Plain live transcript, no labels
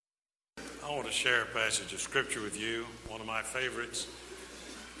I want to share a passage of Scripture with you, one of my favorites,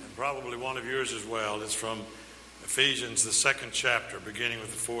 and probably one of yours as well. It's from Ephesians, the 2nd chapter, beginning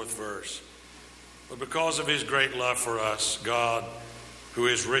with the 4th verse. But because of his great love for us, God, who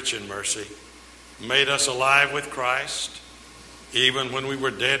is rich in mercy, made us alive with Christ, even when we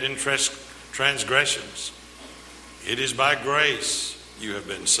were dead in transgressions. It is by grace you have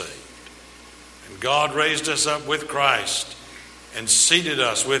been saved. And God raised us up with Christ and seated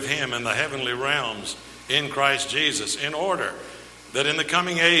us with him in the heavenly realms in Christ Jesus, in order that in the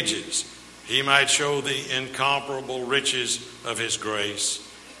coming ages he might show the incomparable riches of his grace,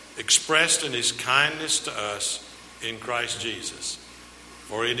 expressed in his kindness to us in Christ Jesus.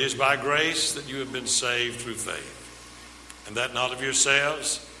 For it is by grace that you have been saved through faith, and that not of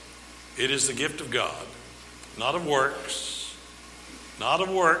yourselves, it is the gift of God, not of works,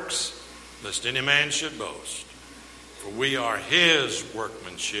 lest any man should boast. For we are his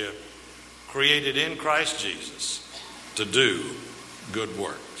workmanship, created in Christ Jesus to do good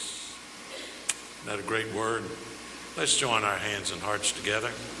works. Isn't that a great word? Let's join our hands and hearts together.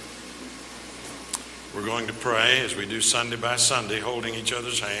 We're going to pray as we do Sunday by Sunday, holding each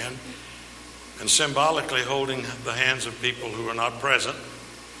other's hand and symbolically holding the hands of people who are not present.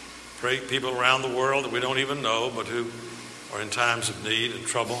 Pray people around the world that we don't even know, but who are in times of need and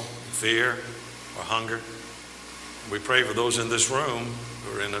trouble, fear, or hunger. We pray for those in this room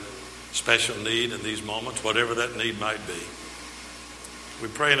who are in a special need in these moments, whatever that need might be. We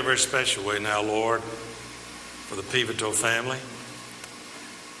pray in a very special way now, Lord, for the Pivotal family,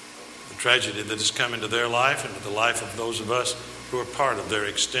 the tragedy that has come into their life and to the life of those of us who are part of their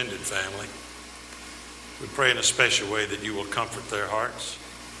extended family. We pray in a special way that you will comfort their hearts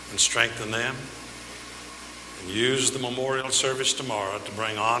and strengthen them, and use the memorial service tomorrow to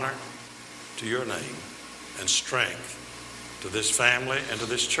bring honor to your name and strength to this family and to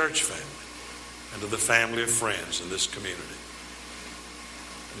this church family and to the family of friends in this community.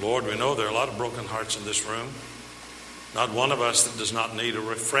 Lord, we know there are a lot of broken hearts in this room. Not one of us that does not need a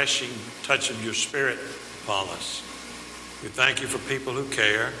refreshing touch of your Spirit upon us. We thank you for people who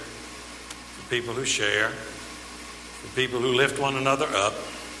care, for people who share, for people who lift one another up.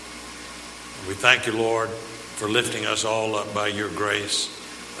 And we thank you, Lord, for lifting us all up by your grace,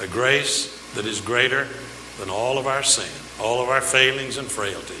 a grace that is greater than all of our sin, all of our failings and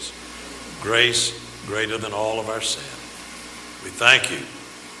frailties. Grace greater than all of our sin. We thank you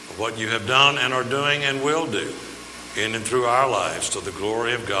for what you have done and are doing and will do in and through our lives to the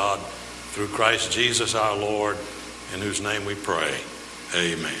glory of God through Christ Jesus our Lord, in whose name we pray.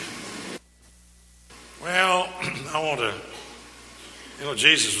 Amen. Well,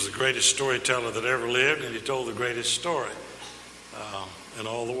 Jesus was the greatest storyteller that ever lived, and he told the greatest story in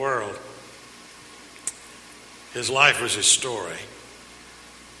all the world. His life was his story.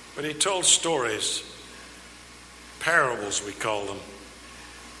 But he told stories, parables we call them.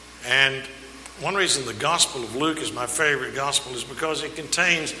 And one reason the Gospel of Luke is my favorite gospel is because it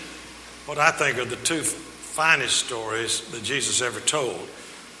contains what I think are the two finest stories that Jesus ever told.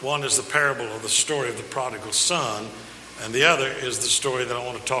 One is the parable of the story of the prodigal son, and the other is the story that I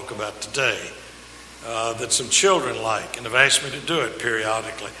want to talk about today, that some children like and have asked me to do it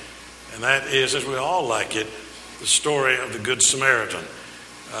periodically. And that is, as we all like it, the story of the Good Samaritan.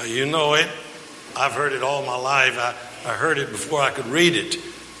 You know it. I've heard it all my life. I heard it before I could read it.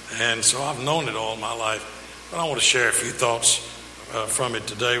 And so I've known it all my life. But I want to share a few thoughts from it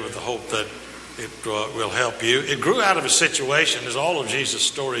today with the hope that it will help you. It grew out of a situation, as all of Jesus'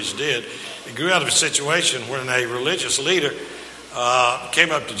 stories did. It grew out of a situation when a religious leader came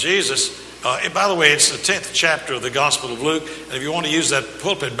up to Jesus. And by the way, it's the 10th chapter of the Gospel of Luke. And if you want to use that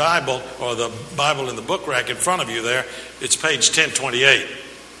pulpit Bible or the Bible in the book rack in front of you there, it's page 1028.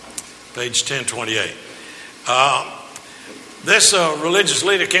 Page 1028. This religious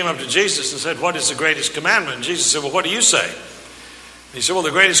leader came up to Jesus and said, "What is the greatest commandment?" And Jesus said, "Well, what do you say?" And he said, "Well, the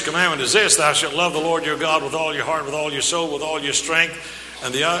greatest commandment is this: thou shalt love the Lord your God with all your heart, with all your soul, with all your strength,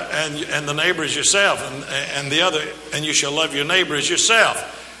 and the neighbor as yourself, and you shall love your neighbor as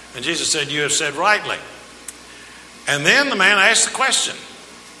yourself." And Jesus said, "You have said rightly." And then the man asked the question.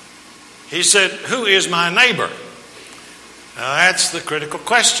 He said, "Who is my neighbor?" Now that's the critical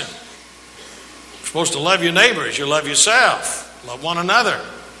question. You're supposed to love your neighbor as you love yourself. Love one another.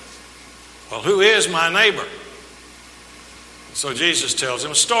 Well, who is my neighbor? So Jesus tells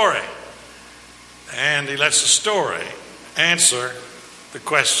him a story. And he lets the story answer the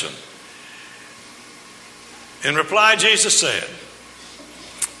question. In reply, Jesus said,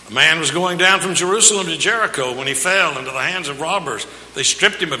 "A man was going down from Jerusalem to Jericho when he fell into the hands of robbers. They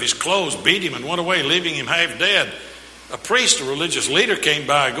stripped him of his clothes, beat him, and went away, leaving him half dead. A priest, a religious leader, came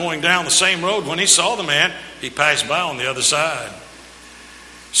by going down the same road. When he saw the man, he passed by on the other side.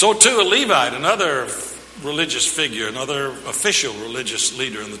 So too a Levite, another religious figure, another official religious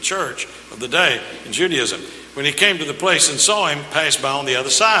leader in the church of the day in Judaism, when he came to the place and saw him, passed by on the other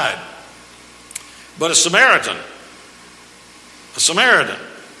side. But a Samaritan,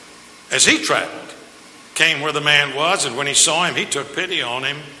 as he traveled, came where the man was, and when he saw him, he took pity on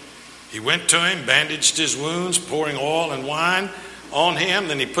him. He went to him, bandaged his wounds, pouring oil and wine on him.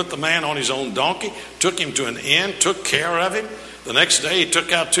 Then he put the man on his own donkey, took him to an inn, took care of him. The next day he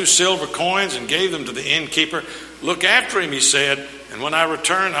took out 2 silver coins and gave them to the innkeeper. Look after him, he said, and when I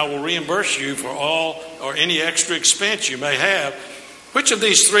return, I will reimburse you for all or any extra expense you may have. Which of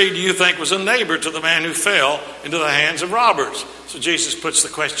these 3 do you think was a neighbor to the man who fell into the hands of robbers? So Jesus puts the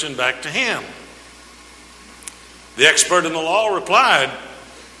question back to him. The expert in the law replied,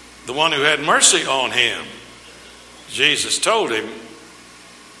 the one who had mercy on him. Jesus told him,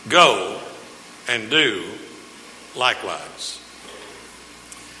 go and do likewise.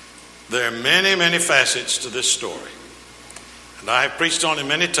 There are many, many facets to this story. And I have preached on it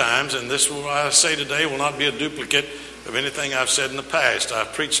many times, and this, what I say today, will not be a duplicate of anything I've said in the past.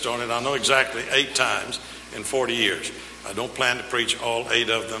 I've preached on it, I know exactly 8 times in 40 years. I don't plan to preach all 8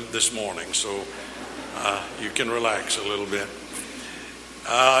 of them this morning, so you can relax a little bit.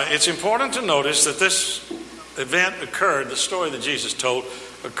 It's important to notice that this event occurred, the story that Jesus told,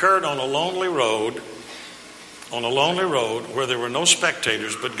 occurred on a lonely road where there were no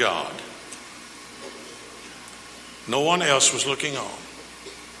spectators but God. No one else was looking on.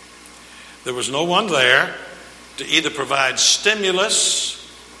 There was no one there to either provide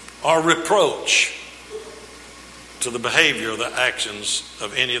stimulus or reproach to the behavior or the actions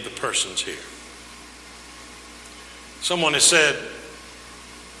of any of the persons here. Someone has said,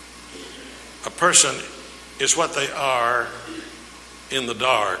 a person is what they are in the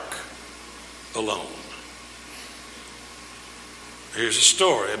dark alone. Here's a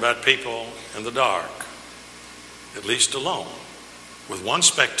story about people in the dark, at least alone, with one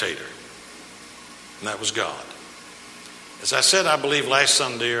spectator, and that was God. As I said, I believe last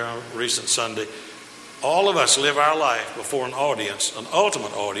Sunday or recent Sunday, all of us live our life before an audience, an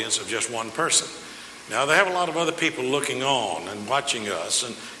ultimate audience of just one person. Now, they have a lot of other people looking on and watching us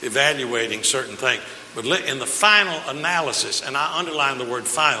and evaluating certain things. But in the final analysis, and I underline the word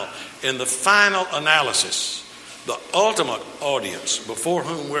final, in the final analysis, the ultimate audience before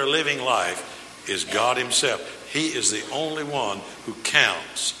whom we're living life is God himself. He is the only one who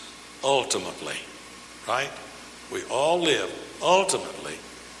counts ultimately, right? We all live ultimately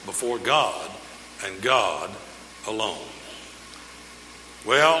before God and God alone.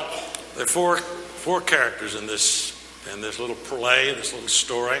 Well, there are four characters in this little play, this little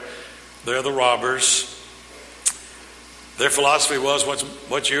story. They're the robbers. Their philosophy was,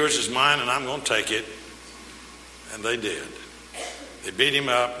 what's yours is mine, and I'm going to take it. And they did. They beat him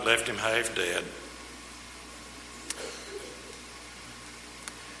up, left him half dead.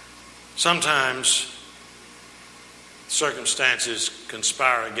 Sometimes circumstances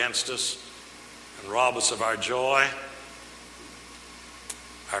conspire against us and rob us of our joy,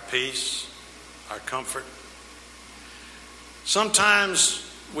 our peace, our comfort. Sometimes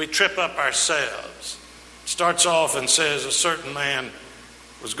we trip up ourselves. It starts off and says a certain man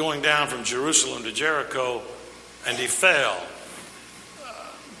was going down from Jerusalem to Jericho and he fell.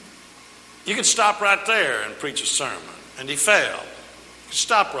 You could stop right there and preach a sermon. And he fell. You could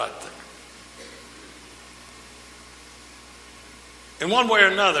stop right there. In one way or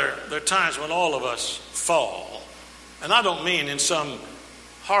another, there are times when all of us fall. And I don't mean in some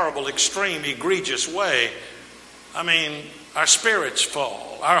horrible, extreme, egregious way. I mean, our spirits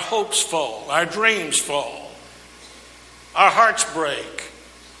fall. Our hopes fall. Our dreams fall. Our hearts break.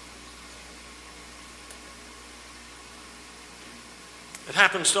 It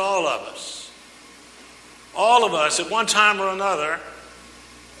happens to all of us. All of us, at one time or another,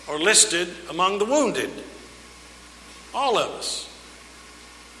 are listed among the wounded. All of us.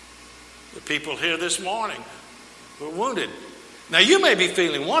 The people here this morning who are wounded. Now, you may be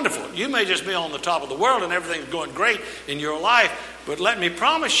feeling wonderful. You may just be on the top of the world and everything's going great in your life. But let me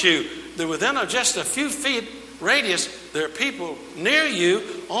promise you that within just a few feet radius, there are people near you.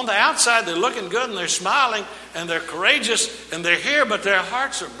 On the outside, they're looking good and they're smiling and they're courageous and they're here, but their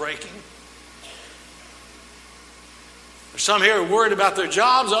hearts are breaking. There's some here who are worried about their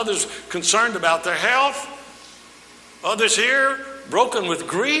jobs, others concerned about their health, others here broken with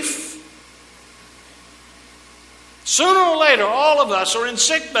grief. Sooner or later, all of us are in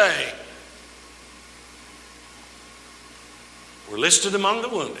sick bay. We're listed among the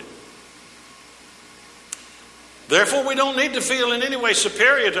wounded. Therefore, we don't need to feel in any way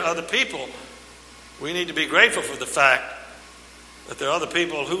superior to other people. We need to be grateful for the fact that there are other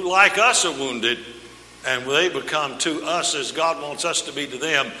people who, like us, are wounded, and they become to us as God wants us to be to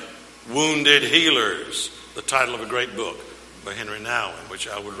them, wounded healers. The title of a great book by Henry Nouwen, which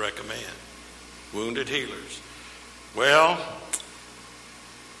I would recommend. Wounded Healers. Well,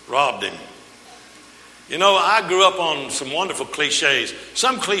 robbed him. You know, I grew up on some wonderful cliches.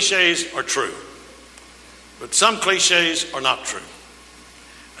 Some cliches are true, but some cliches are not true.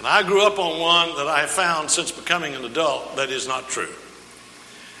 And I grew up on one that I have found since becoming an adult that is not true.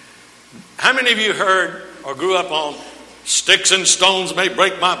 How many of you heard or grew up on sticks and stones may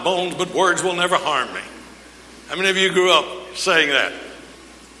break my bones, but words will never harm me? How many of you grew up saying that?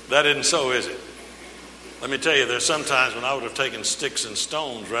 That isn't so, is it? Let me tell you, there's some times when I would have taken sticks and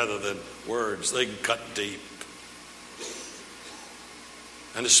stones rather than words. They can cut deep.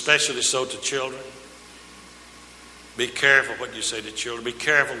 And especially so to children. Be careful what you say to children. Be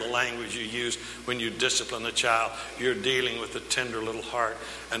careful the language you use when you discipline a child. You're dealing with a tender little heart,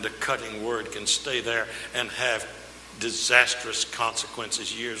 and a cutting word can stay there and have disastrous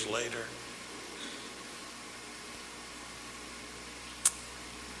consequences years later.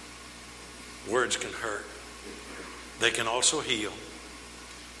 Words can hurt. They can also heal.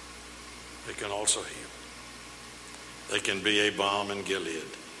 They can also heal. They can be a balm in Gilead.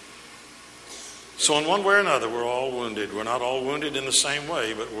 So in one way or another, we're all wounded. We're not all wounded in the same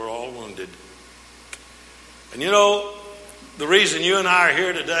way, but we're all wounded. And you know, the reason you and I are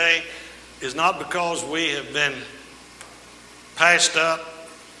here today is not because we have been passed up,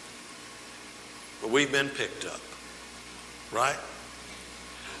 but we've been picked up. Right?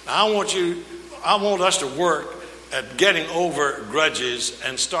 Now, I want us to work at getting over grudges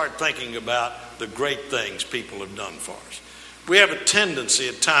and start thinking about the great things people have done for us. We have a tendency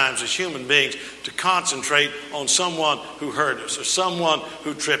at times as human beings to concentrate on someone who hurt us, or someone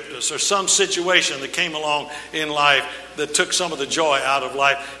who tripped us, or some situation that came along in life that took some of the joy out of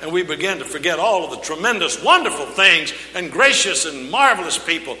life, and we begin to forget all of the tremendous, wonderful things and gracious and marvelous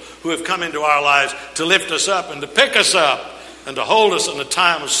people who have come into our lives to lift us up and to pick us up and to hold us in a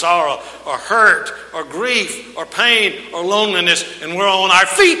time of sorrow or hurt or grief or pain or loneliness. And we're on our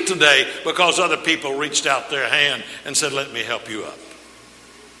feet today because other people reached out their hand and said, let me help you up.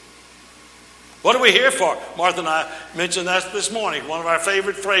 What are we here for? Martha and I mentioned that this morning, one of our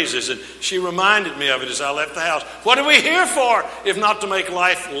favorite phrases, and she reminded me of it as I left the house. What are we here for if not to make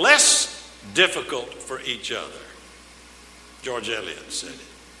life less difficult for each other? George Eliot said it.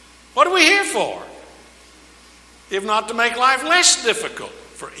 What are we here for if not to make life less difficult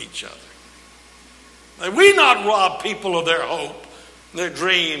for each other? May we not rob people of their hope, their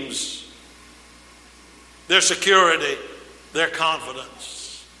dreams, their security, their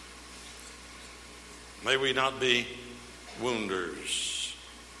confidence. May we not be wounders.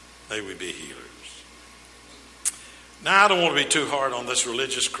 May we be healers. Now, I don't want to be too hard on this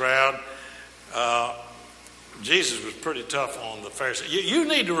religious crowd. Jesus was pretty tough on the Pharisees. You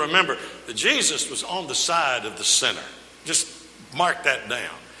need to remember that Jesus was on the side of the sinner. Just mark that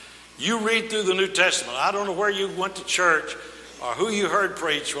down. You read through the New Testament. I don't know where you went to church or who you heard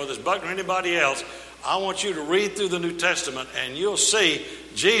preach, whether it's Buck or anybody else. I want you to read through the New Testament and you'll see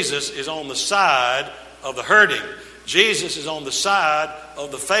Jesus is on the side of the hurting. Jesus is on the side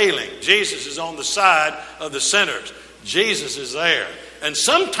of the failing. Jesus is on the side of the sinners. Jesus is there. And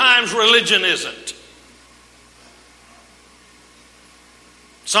sometimes religion isn't.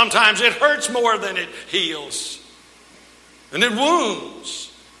 Sometimes it hurts more than it heals. And it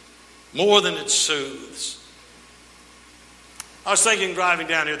wounds more than it soothes. I was thinking driving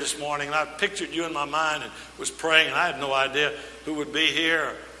down here this morning, and I pictured you in my mind and was praying, and I had no idea who would be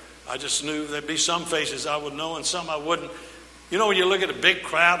here. I just knew there'd be some faces I would know and some I wouldn't. You know, when you look at a big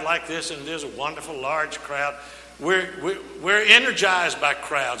crowd like this, and it is a wonderful, large crowd, we're energized by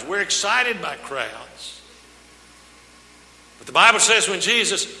crowds. We're excited by crowds. But the Bible says when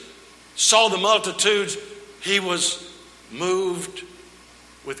Jesus saw the multitudes, he was moved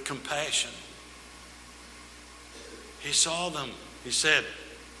with compassion. He saw them, he said,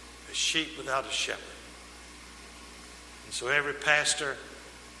 as sheep without a shepherd. And so every pastor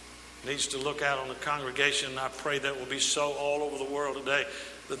needs to look out on the congregation, and I pray that will be so all over the world today,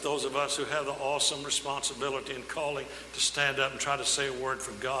 that those of us who have the awesome responsibility and calling to stand up and try to say a word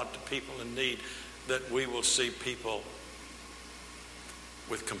for God to people in need, that we will see people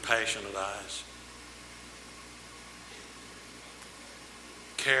with compassionate eyes,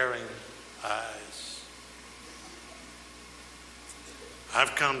 caring eyes.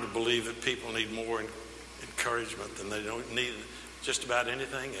 I've come to believe that people need more encouragement than they don't need just about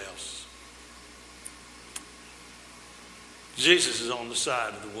anything else. Jesus is on the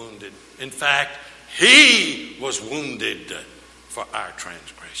side of the wounded. In fact, he was wounded for our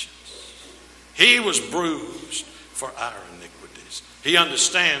transgressions. He was bruised for our iniquities. He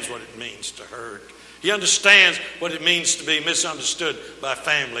understands what it means to hurt. He understands what it means to be misunderstood by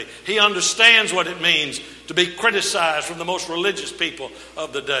family. He understands what it means to be criticized from the most religious people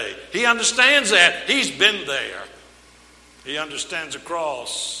of the day. He understands that. He's been there. He understands the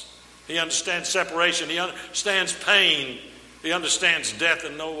cross. He understands separation. He understands pain. He understands death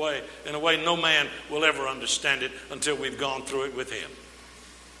in a way no man will ever understand it until we've gone through it with him.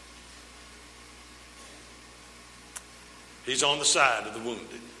 He's on the side of the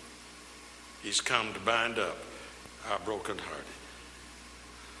wounded. He's come to bind up our brokenhearted.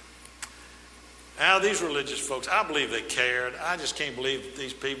 Now, these religious folks, I believe they cared. I just can't believe that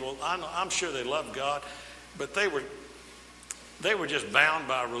these people, I'm sure they loved God, but they were just bound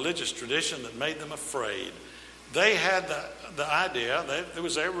by a religious tradition that made them afraid. They had the idea, it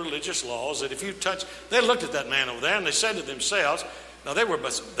was their religious laws, that if you touch, they looked at that man over there and they said to themselves, now they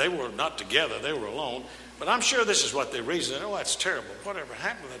were not together, they were alone, but I'm sure this is what they reasoned. Oh, that's terrible. Whatever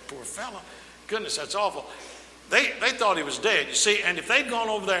happened to that poor fellow? Goodness, that's awful. They thought he was dead, you see, and if they'd gone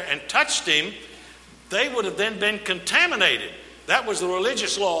over there and touched him, they would have then been contaminated. That was the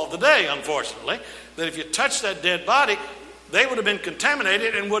religious law of the day, unfortunately, that if you touched that dead body, they would have been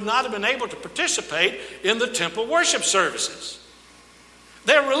contaminated and would not have been able to participate in the temple worship services.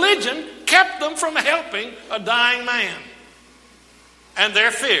 Their religion kept them from helping a dying man. And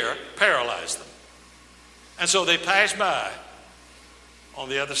their fear paralyzed them. And so they passed by on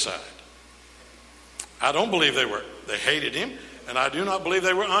the other side. I don't believe they hated him, and I do not believe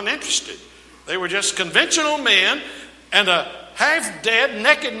they were uninterested. They were just conventional men, and a half-dead,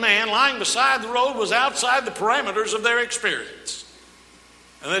 naked man lying beside the road was outside the parameters of their experience.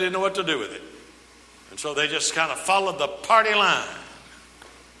 And they didn't know what to do with it. And so they just kind of followed the party line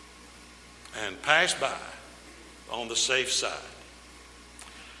and passed by on the safe side.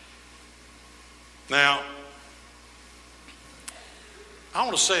 Now, I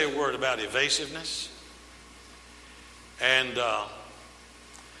want to say a word about evasiveness. And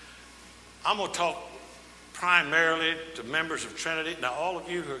I'm going to talk primarily to members of Trinity. Now, all of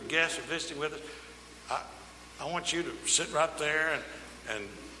you who are guests or visiting with us, I want you to sit right there, and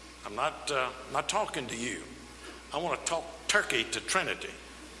I'm not talking to you. I want to talk turkey to Trinity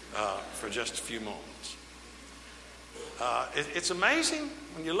for just a few moments. It's amazing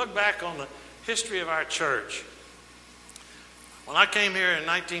when you look back on the history of our church. When I came here in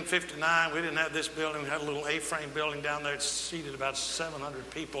 1959, we didn't have this building. We had a little A-frame building down there. It seated about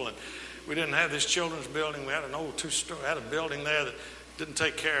 700 people, and we didn't have this children's building. We had an old two-story, had a building there that didn't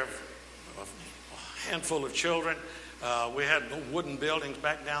take care of a handful of children. We had wooden buildings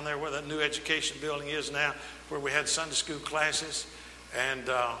back down there where that new education building is now, where we had Sunday school classes. And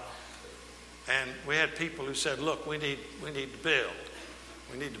we had people who said, look, we need to build.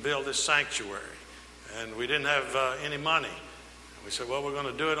 We need to build this sanctuary. And we didn't have any money. We said, well, we're going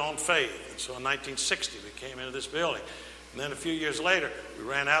to do it on faith. And so in 1960, we came into this building. And then a few years later, we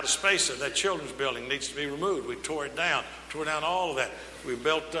ran out of space. So that children's building needs to be removed. We tore down all of that. We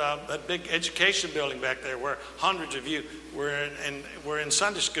built that big education building back there where hundreds of you were in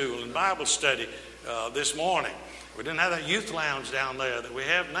Sunday school and Bible study this morning. We didn't have that youth lounge down there that we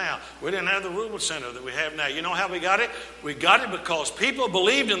have now. We didn't have the Rubel Center that we have now. You know how we got it? We got it because people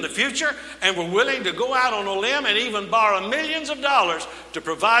believed in the future and were willing to go out on a limb and even borrow millions of dollars to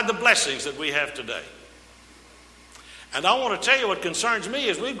provide the blessings that we have today. And I want to tell you what concerns me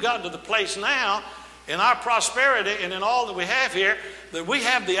is we've gotten to the place now in our prosperity and in all that we have here that we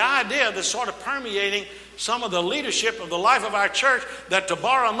have the idea that's sort of permeating some of the leadership of the life of our church that to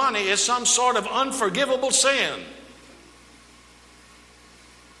borrow money is some sort of unforgivable sin.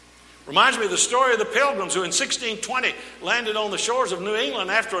 Reminds me of the story of the Pilgrims who in 1620 landed on the shores of New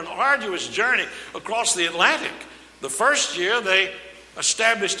England after an arduous journey across the Atlantic. The first year they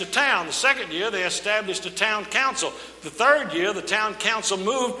established a town. The second year they established a town council. The third year the town council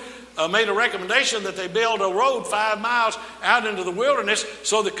made a recommendation that they build a road 5 miles out into the wilderness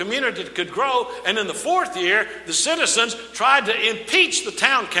so the community could grow. And in the fourth year, the citizens tried to impeach the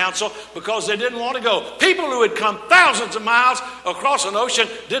town council because they didn't want to go. People who had come thousands of miles across an ocean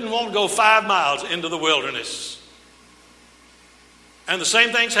didn't want to go 5 miles into the wilderness. And the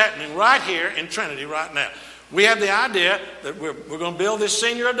same thing's happening right here in Trinity right now. We have the idea that we're going to build this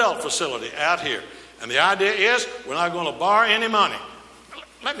senior adult facility out here. And the idea is we're not going to borrow any money.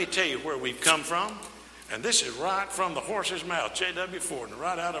 Let me tell you where we've come from. And this is right from the horse's mouth, J.W. Ford,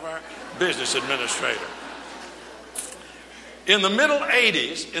 right out of our business administrator. In the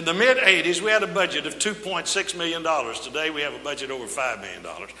mid-'80s, we had a budget of $2.6 million. Today, we have a budget over $5 million.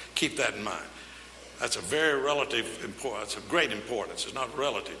 Keep that in mind. That's a very relative importance. It's of great importance. It's not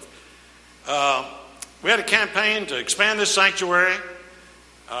relative. We had a campaign to expand this sanctuary.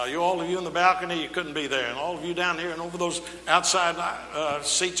 All of you in the balcony, you couldn't be there. And all of you down here and over those outside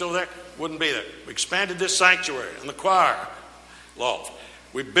seats over there wouldn't be there. We expanded this sanctuary and the choir loft.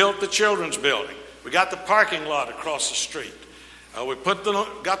 We built the children's building. We got the parking lot across the street. We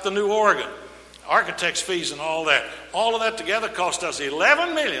got the new organ, architect's fees and all that. All of that together cost us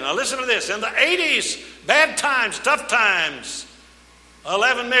 $11 million. Now listen to this. In the 80s, bad times, tough times,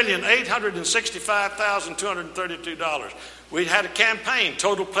 $11,865,232. We had a campaign.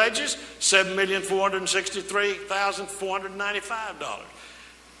 Total pledges, $7,463,495.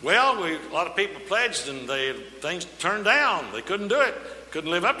 Well, a lot of people pledged and things turned down. They couldn't do it.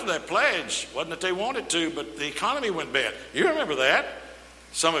 Couldn't live up to that pledge. Wasn't that they wanted to, but the economy went bad. You remember that.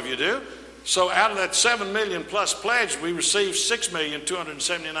 Some of you do. So out of that $7 million plus pledge, we received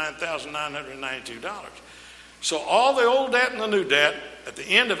 $6,279,992. So all the old debt and the new debt at the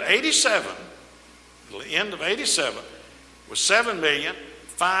end of 87, was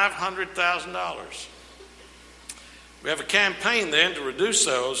 $7,500,000. We have a campaign then to reduce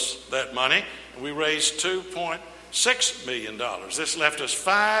that money, and we raised $2.6 million. This left us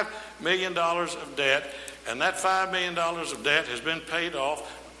 $5 million of debt, and that $5 million of debt has been paid off,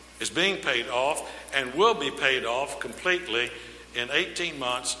 is being paid off, and will be paid off completely in 18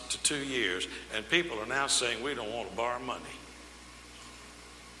 months to 2 years. And people are now saying we don't want to borrow money.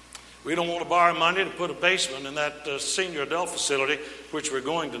 We don't want to borrow money to put a basement in that senior adult facility, which we're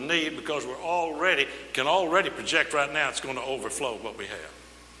going to need because we can already project right now it's going to overflow what we have.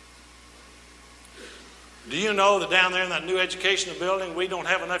 Do you know that down there in that new educational building, we don't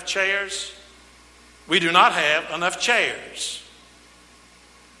have enough chairs? We do not have enough chairs.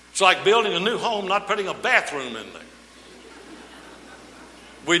 It's like building a new home, not putting a bathroom in there.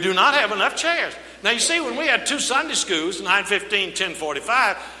 We do not have enough chairs. Now, you see, when we had 2 Sunday schools, 9:15,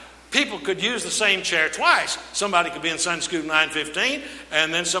 10:45, people could use the same chair twice. Somebody could be in Sunday school at 9:15,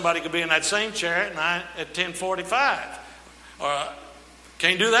 and then somebody could be in that same chair at 10:45.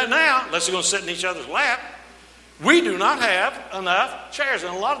 Can't do that now unless they're going to sit in each other's lap. We do not have enough chairs,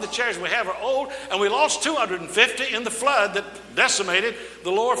 and a lot of the chairs we have are old, and we lost 250 in the flood that decimated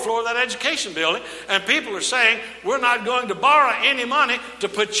the lower floor of that education building. And people are saying we're not going to borrow any money to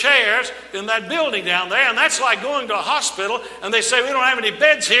put chairs in that building down there, and that's like going to a hospital and they say we don't have any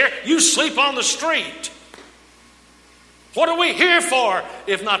beds here, you sleep on the street. What are we here for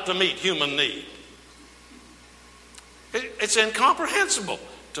if not to meet human need? It's incomprehensible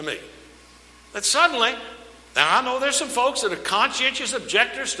to me that suddenly. Now, I know there's some folks that are conscientious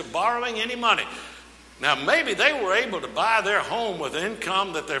objectors to borrowing any money. Now, maybe they were able to buy their home with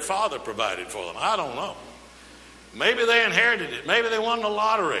income that their father provided for them. I don't know. Maybe they inherited it. Maybe they won the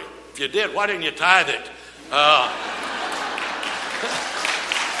lottery. If you did, why didn't you tithe it?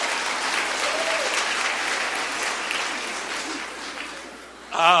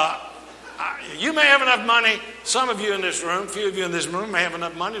 You may have enough money. Some of you in this room, a few of you in this room may have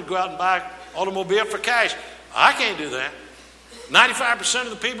enough money to go out and buy an automobile for cash. I can't do that. 95% of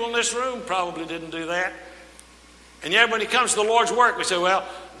the people in this room probably didn't do that. And yet when it comes to the Lord's work, we say, well,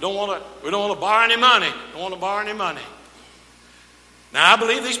 we don't want to borrow any money. Don't want to borrow any money. Now, I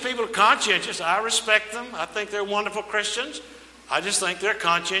believe these people are conscientious. I respect them. I think they're wonderful Christians. I just think they're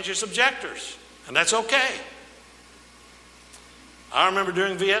conscientious objectors. And that's okay. I remember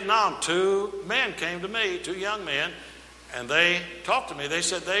during Vietnam, 2 men came to me, 2 young men, and they talked to me. They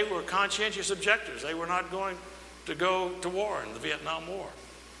said they were conscientious objectors. They were not going to go to war in the Vietnam War.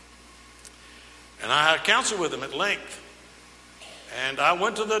 And I had counsel with them at length. And I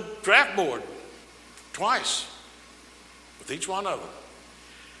went to the draft board twice with each one of them.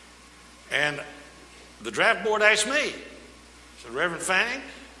 And the draft board asked me, said, Reverend Fanning,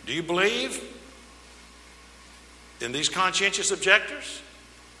 do you believe in these conscientious objectors?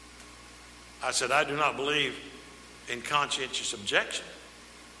 I said, I do not believe in conscientious objection.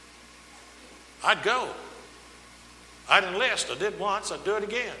 I'd go. I'd enlist. I did once. I'd do it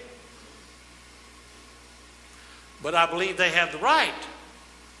again. But I believe they have the right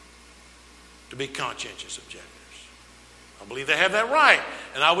to be conscientious objectors. I believe they have that right,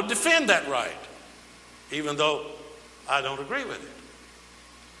 and I would defend that right, even though I don't agree with it.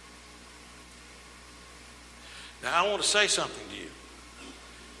 Now, I want to say something to you,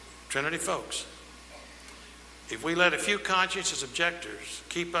 Trinity folks. If we let a few conscientious objectors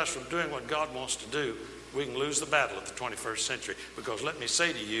keep us from doing what God wants to do, we can lose the battle of the 21st century. Because let me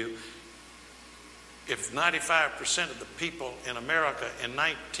say to you, if 95% of the people in America in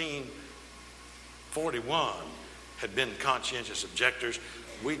 1941 had been conscientious objectors,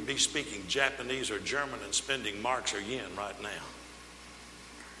 we'd be speaking Japanese or German and spending marks or yen right now.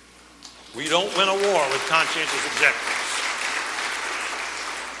 We don't win a war with conscientious objectors.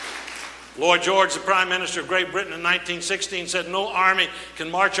 Lloyd George, the Prime Minister of Great Britain in 1916, said no army can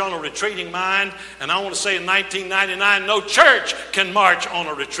march on a retreating mind. And I want to say in 1999, no church can march on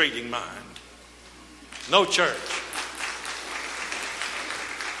a retreating mind. No church.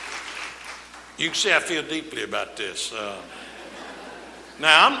 You can see I feel deeply about this.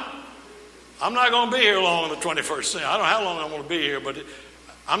 Now, I'm not going to be here long in the 21st century. I don't know how long I'm going to be here, but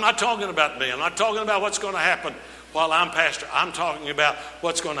I'm not talking about me. I'm not talking about what's going to happen while I'm pastor. I'm talking about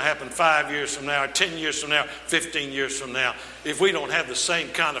what's going to happen 5 years from now, 10 years from now, 15 years from now. If we don't have the same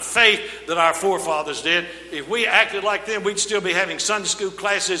kind of faith that our forefathers did, if we acted like them, we'd still be having Sunday school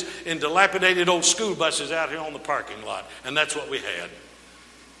classes in dilapidated old school buses out here on the parking lot. And that's what we had.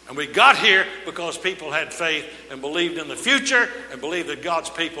 And we got here because people had faith and believed in the future and believed that God's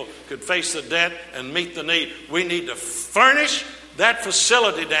people could face the debt and meet the need. We need to furnish that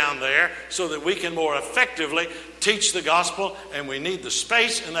facility down there so that we can more effectively teach the gospel, and we need the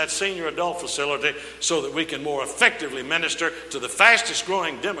space in that senior adult facility so that we can more effectively minister to the fastest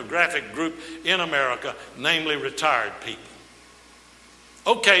growing demographic group in America, namely retired people.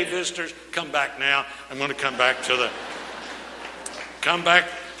 Okay, visitors, come back now. I'm going to come back.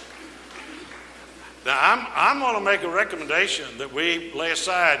 Now, I'm going to make a recommendation that we lay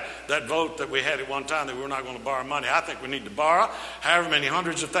aside that vote that we had at one time that we were not going to borrow money. I think we need to borrow however many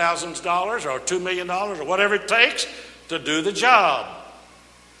hundreds of thousands of dollars or $2 million or whatever it takes to do the job.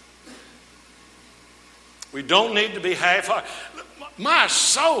 We don't need to be half-hearted. My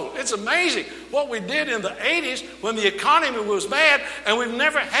soul, it's amazing what we did in the 80s when the economy was bad, and we've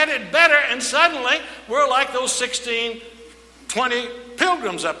never had it better, and suddenly we're like those 16, 20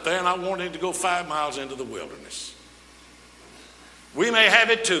 pilgrims up there not wanting to go 5 miles into the wilderness. We may have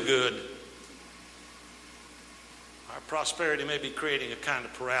it too good. Our prosperity may be creating a kind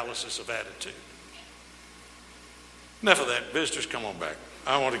of paralysis of attitude. Enough of that. Visitors, come on back.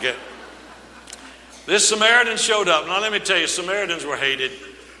 I want to get... This Samaritan showed up. Now let me tell you, Samaritans were hated.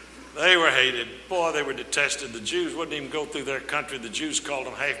 They were hated. Boy, they were detested. The Jews wouldn't even go through their country. The Jews called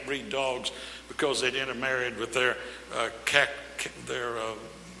them half-breed dogs because they'd intermarried with their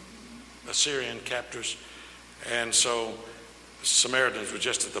Assyrian captors. And so Samaritans were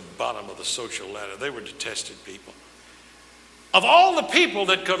just at the bottom of the social ladder. They were detested people. Of all the people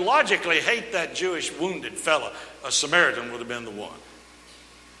that could logically hate that Jewish wounded fellow, a Samaritan would have been the one.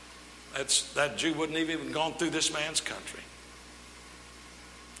 That Jew wouldn't have even gone through this man's country.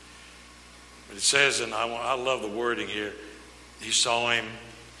 But it says, and I love the wording here, he saw him.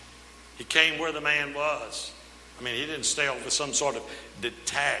 He came where the man was. I mean, he didn't stay off with some sort of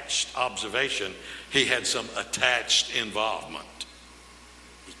detached observation. He had some attached involvement.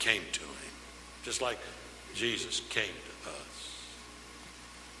 He came to him, just like Jesus came to us.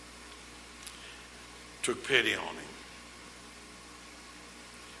 Took pity on him.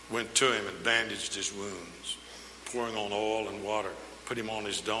 Went to him and bandaged his wounds, pouring on oil and water, put him on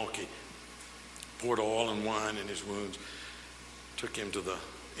his donkey, poured oil and wine in his wounds, took him to the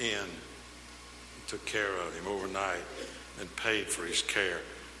inn, took care of him overnight, and paid for his care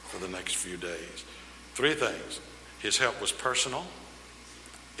for the next few days. 3 things. His help was personal,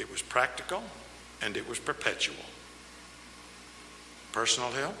 it was practical, and it was perpetual.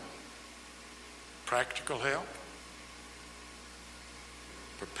 Personal help, practical help,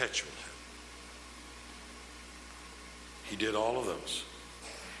 perpetual help. He did all of those.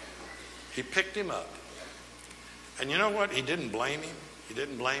 He picked him up. And you know what? He didn't blame him. He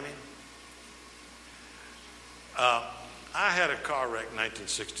didn't blame him. I had a car wreck in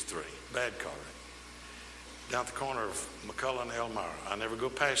 1963, bad car wreck, down at the corner of McCullough and Elmira. I never go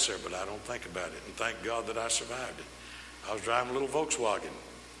past there, but I don't think about it. And thank God that I survived it. I was driving a little Volkswagen,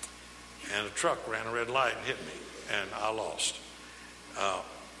 and a truck ran a red light and hit me, and I lost.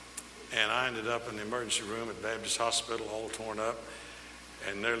 And I ended up in the emergency room at Baptist Hospital, all torn up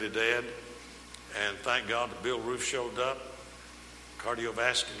and nearly dead. And thank God that Bill Roof showed up,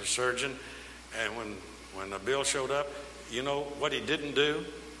 cardiovascular surgeon. And when Bill showed up, you know what he didn't do?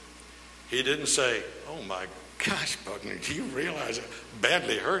 He didn't say, "Oh my gosh, Buckner, do you realize how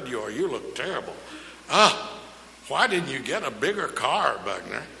badly hurt you are? You look terrible. Why didn't you get a bigger car,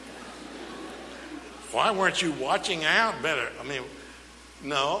 Buckner? Why weren't you watching out better?" I mean,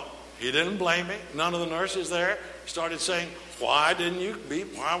 no, he didn't blame me. None of the nurses there started saying, why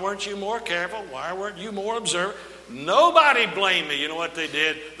weren't you more careful? Why weren't you more observant? Nobody blamed me. You know what they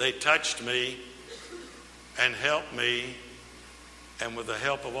did? They touched me. and helped me, and with the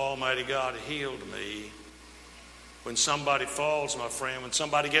help of Almighty God, healed me. When somebody falls, my friend, when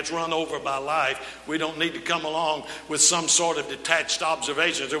somebody gets run over by life, we don't need to come along with some sort of detached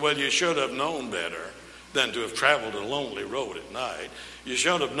observations. Well, you should have known better than to have traveled a lonely road at night. You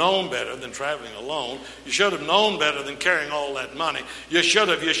should have known better than traveling alone. You should have known better than carrying all that money. You should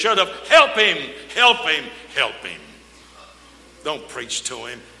have. Help him, help him, help him. Don't preach to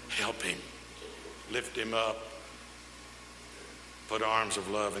him. Help him. Lift him up. Put arms of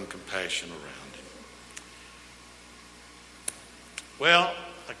love and compassion around him. Well,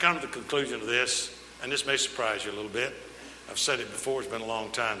 I come to the conclusion of this, and this may surprise you a little bit. I've said it before. It's been a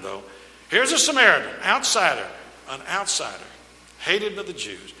long time, though. Here's a Samaritan, an outsider, hated by the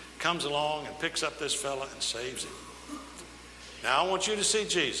Jews, comes along and picks up this fella and saves him. Now, I want you to see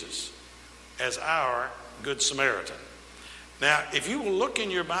Jesus as our Good Samaritan. Now, if you will look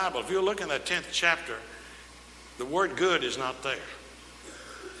in your Bible, if you'll look in that 10th chapter, the word good is not there.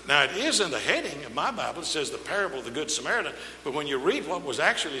 Now, it is in the heading of my Bible. It says the parable of the Good Samaritan. But when you read what was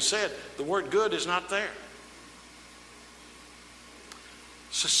actually said, the word good is not there.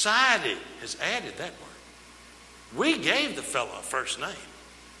 Society has added that word. We gave the fellow a first name.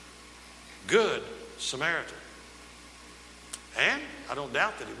 Good Samaritan. And I don't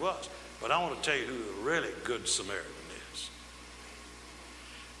doubt that he was. But I want to tell you who the really good Samaritan is.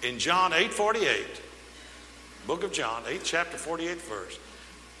 In John 8:48, book of John, 8th chapter, 48th verse,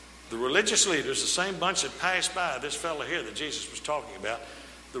 the religious leaders, the same bunch that passed by this fellow here that Jesus was talking about,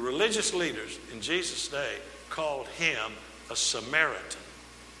 the religious leaders in Jesus' day called him a Samaritan.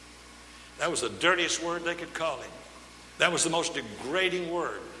 That was the dirtiest word they could call him. That was the most degrading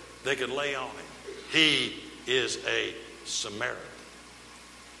word they could lay on him. He is a Samaritan.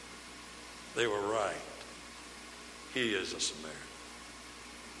 They were right. He is a Samaritan.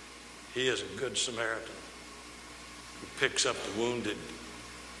 He is a good Samaritan who picks up the wounded,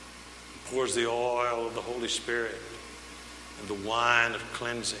 pours the oil of the Holy Spirit and the wine of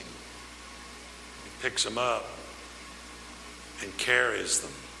cleansing. He picks them up and carries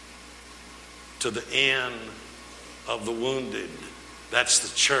them to the inn of the wounded. That's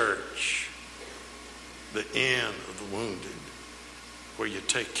the church. The inn of the wounded, where you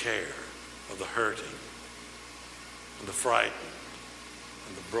take care of the hurting and the frightened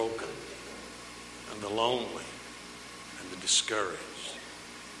and the broken and the lonely and the discouraged.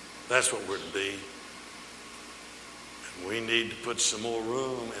 That's what we're to be. And we need to put some more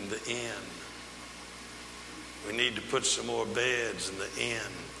room in the inn. We need to put some more beds in the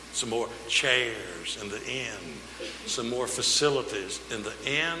inn, some more chairs in the inn, some more facilities in the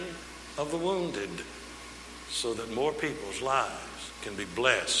inn of the wounded, so that more people's lives can be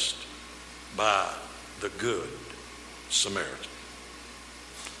blessed by the Good Samaritan.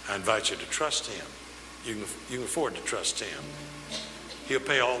 I invite you to trust him. You can afford to trust him. He'll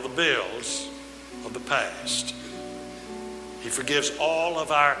pay all the bills of the past. He forgives all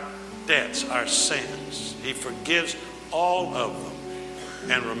of our debts, our sins. He forgives all of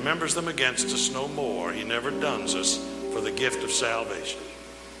them and remembers them against us no more. He never duns us for the gift of salvation.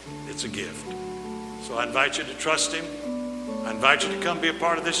 It's a gift. So I invite you to trust him. I invite you to come be a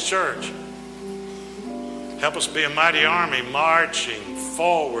part of this church. Help us be a mighty army marching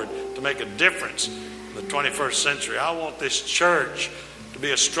forward to make a difference in the 21st century. I want this church to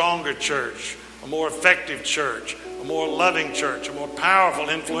be a stronger church, a more effective church, a more loving church, a more powerful,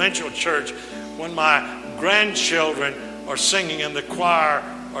 influential church. When my grandchildren are singing in the choir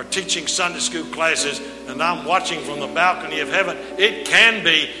or teaching Sunday school classes and I'm watching from the balcony of heaven, it can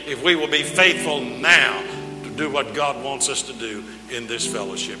be if we will be faithful now to do what God wants us to do in this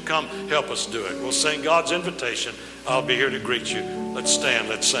fellowship. Come, help us do it. We'll sing God's invitation. I'll be here to greet you. Let's stand,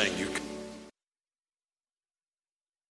 let's sing. You